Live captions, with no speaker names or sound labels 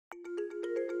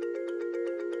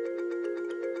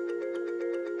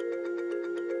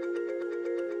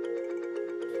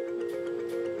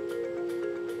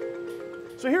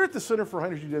So here at the Center for High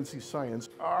Energy Density Science,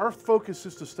 our focus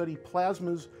is to study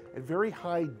plasmas at very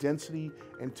high density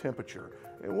and temperature.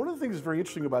 And one of the things that's very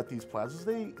interesting about these plasmas,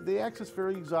 they access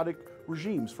very exotic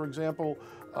regimes. For example,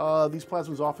 these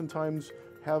plasmas oftentimes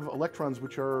have electrons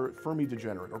which are Fermi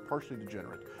degenerate or partially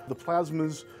degenerate. The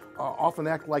plasmas often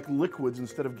act like liquids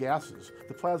instead of gases.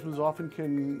 The plasmas often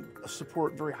can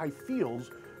support very high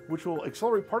fields which will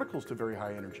accelerate particles to very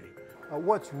high energy.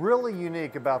 What's really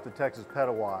unique about the Texas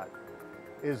Petawatt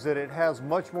is that it has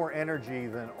much more energy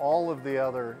than all of the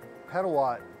other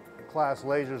petawatt class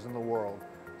lasers in the world.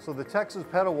 So the Texas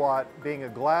Petawatt, being a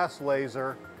glass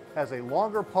laser, has a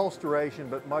longer pulse duration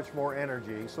but much more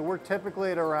energy. So we're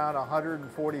typically at around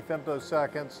 140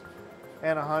 femtoseconds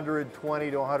and 120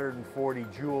 to 140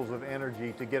 joules of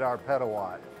energy to get our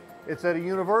petawatt. It's at a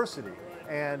university,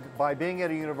 and by being at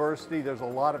a university, there's a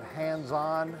lot of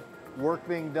hands-on work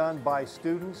being done by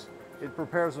students. It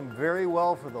prepares them very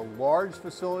well for the large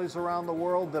facilities around the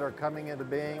world that are coming into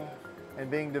being and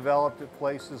being developed at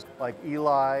places like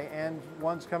Eli and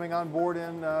ones coming on board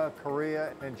in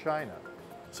Korea and China.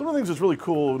 Some of the things that's really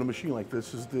cool in a machine like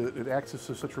this is that it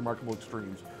accesses such remarkable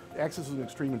extremes. It accesses an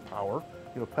extreme in power.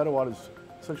 You know, petawatt is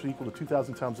essentially equal to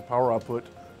 2,000 times the power output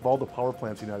of all the power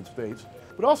plants in the United States.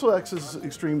 But also accesses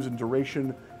extremes in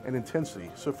duration and intensity.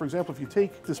 So for example, if you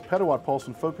take this petawatt pulse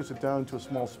and focus it down to a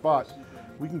small spot,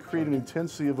 we can create an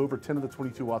intensity of over 10 to the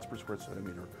 22 watts per square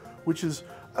centimeter, which is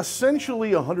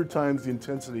essentially 100 times the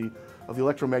intensity of the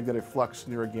electromagnetic flux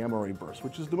near a gamma ray burst,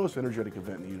 which is the most energetic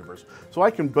event in the universe. So I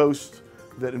can boast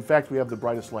that in fact we have the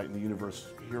brightest light in the universe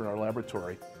here in our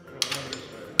laboratory.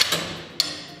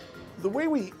 The way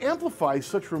we amplify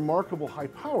such remarkable high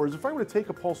powers, if I were to take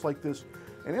a pulse like this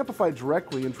and amplify it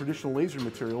directly in traditional laser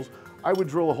materials, I would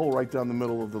drill a hole right down the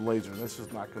middle of the laser. This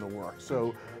is not going to work.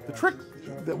 So the trick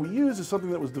that we use is something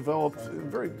that was developed, a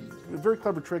very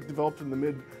clever trick developed in the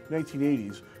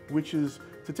mid-1980s, which is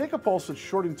to take a pulse that's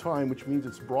short in time, which means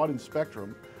it's broad in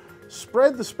spectrum,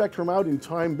 spread the spectrum out in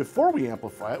time before we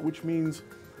amplify it, which means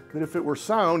that if it were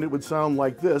sound, it would sound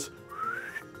like this.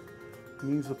 It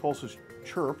means the pulse is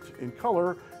chirped in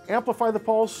color, amplify the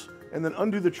pulse, and then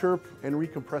undo the chirp and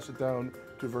recompress it down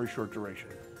to a very short duration.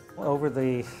 Over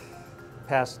the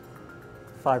past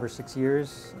 5 or 6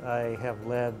 years, I have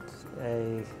led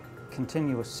a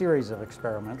continuous series of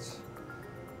experiments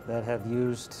that have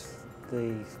used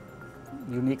the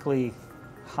uniquely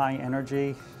high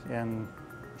energy and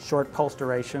short pulse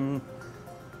duration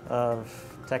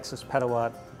of Texas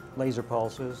Petawatt laser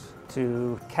pulses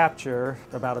to capture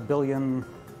about 1 billion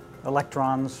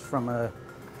electrons from a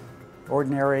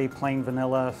ordinary plain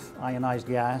vanilla ionized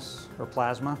gas or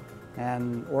plasma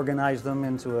and organize them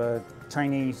into a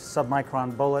tiny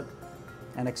submicron bullet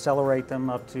and accelerate them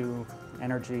up to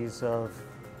energies of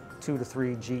 2 to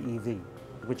 3 GeV,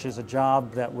 which is a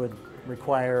job that would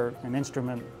require an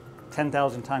instrument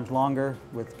 10,000 times longer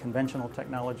with conventional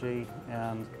technology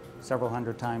and several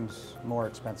hundred times more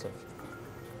expensive.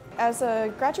 As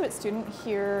a graduate student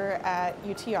here at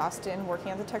UT Austin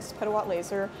working on the Texas Petawatt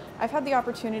Laser, I've had the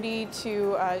opportunity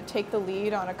to take the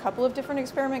lead on a couple of different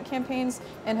experiment campaigns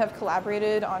and have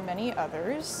collaborated on many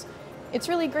others. It's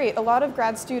really great. A lot of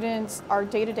grad students, our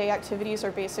day-to-day activities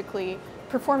are basically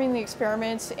performing the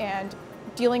experiments and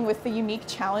dealing with the unique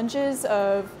challenges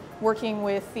of working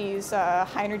with these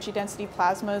high energy density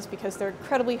plasmas because they're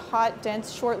incredibly hot,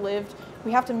 dense, short-lived.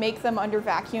 We have to make them under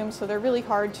vacuum, so they're really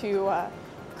hard to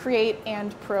create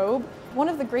and probe. One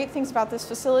of the great things about this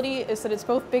facility is that it's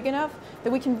both big enough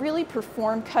that we can really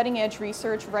perform cutting-edge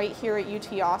research right here at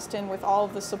UT Austin with all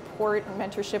of the support and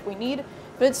mentorship we need,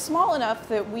 but it's small enough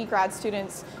that we grad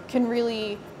students can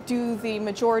really do the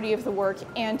majority of the work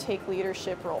and take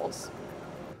leadership roles.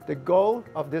 The goal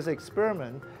of this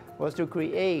experiment was to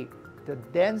create the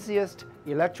densest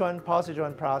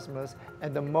electron-positron plasmas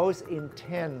and the most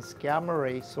intense gamma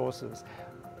ray sources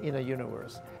in the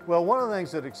universe. Well, one of the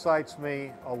things that excites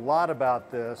me a lot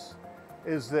about this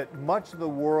is that much of the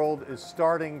world is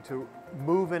starting to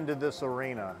move into this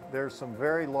arena. There's some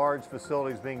very large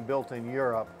facilities being built in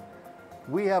Europe.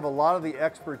 We have a lot of the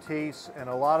expertise and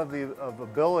a lot of the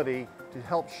ability to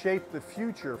help shape the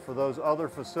future for those other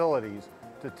facilities,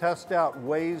 to test out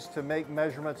ways to make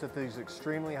measurements at these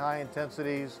extremely high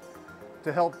intensities,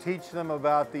 to help teach them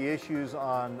about the issues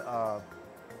on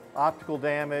optical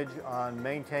damage, on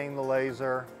maintaining the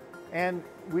laser, and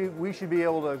we should be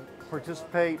able to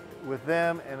participate with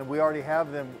them, and we already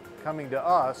have them coming to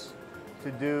us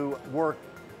to do work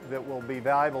that will be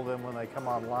valuable to them when they come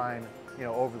online, you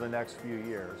know, over the next few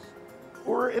years.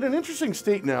 We're in an interesting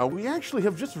state now. We actually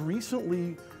have just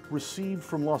recently received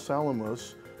from Los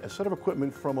Alamos a set of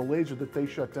equipment from a laser that they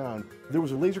shut down. There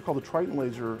was a laser called the Triton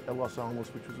laser at Los Alamos,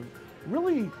 which was a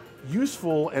really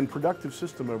useful and productive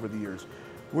system over the years.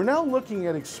 We're now looking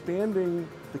at expanding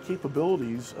the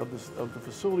capabilities of the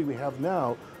facility we have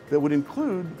now that would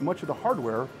include much of the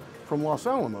hardware from Los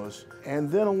Alamos.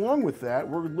 And then along with that,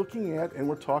 we're looking at and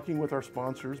we're talking with our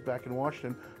sponsors back in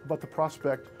Washington about the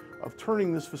prospect of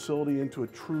turning this facility into a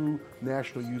true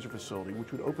national user facility,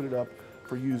 which would open it up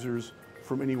for users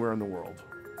from anywhere in the world.